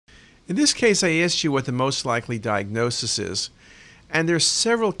In this case, I asked you what the most likely diagnosis is, and there's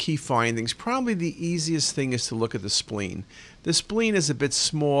several key findings. Probably the easiest thing is to look at the spleen. The spleen is a bit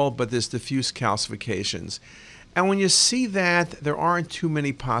small, but there's diffuse calcifications. And when you see that, there aren't too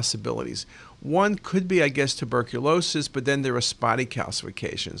many possibilities. One could be, I guess, tuberculosis, but then there are spotty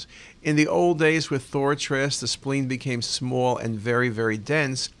calcifications. In the old days with Thorotrast, the spleen became small and very, very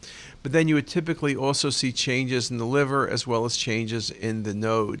dense, but then you would typically also see changes in the liver as well as changes in the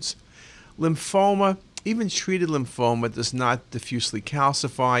nodes. Lymphoma, even treated lymphoma, does not diffusely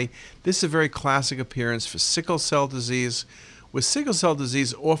calcify. This is a very classic appearance for sickle cell disease. With sickle cell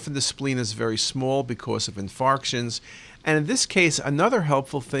disease, often the spleen is very small because of infarctions. And in this case, another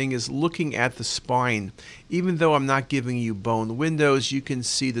helpful thing is looking at the spine. Even though I'm not giving you bone windows, you can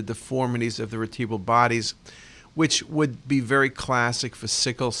see the deformities of the vertebral bodies, which would be very classic for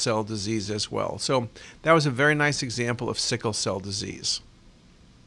sickle cell disease as well. So that was a very nice example of sickle cell disease.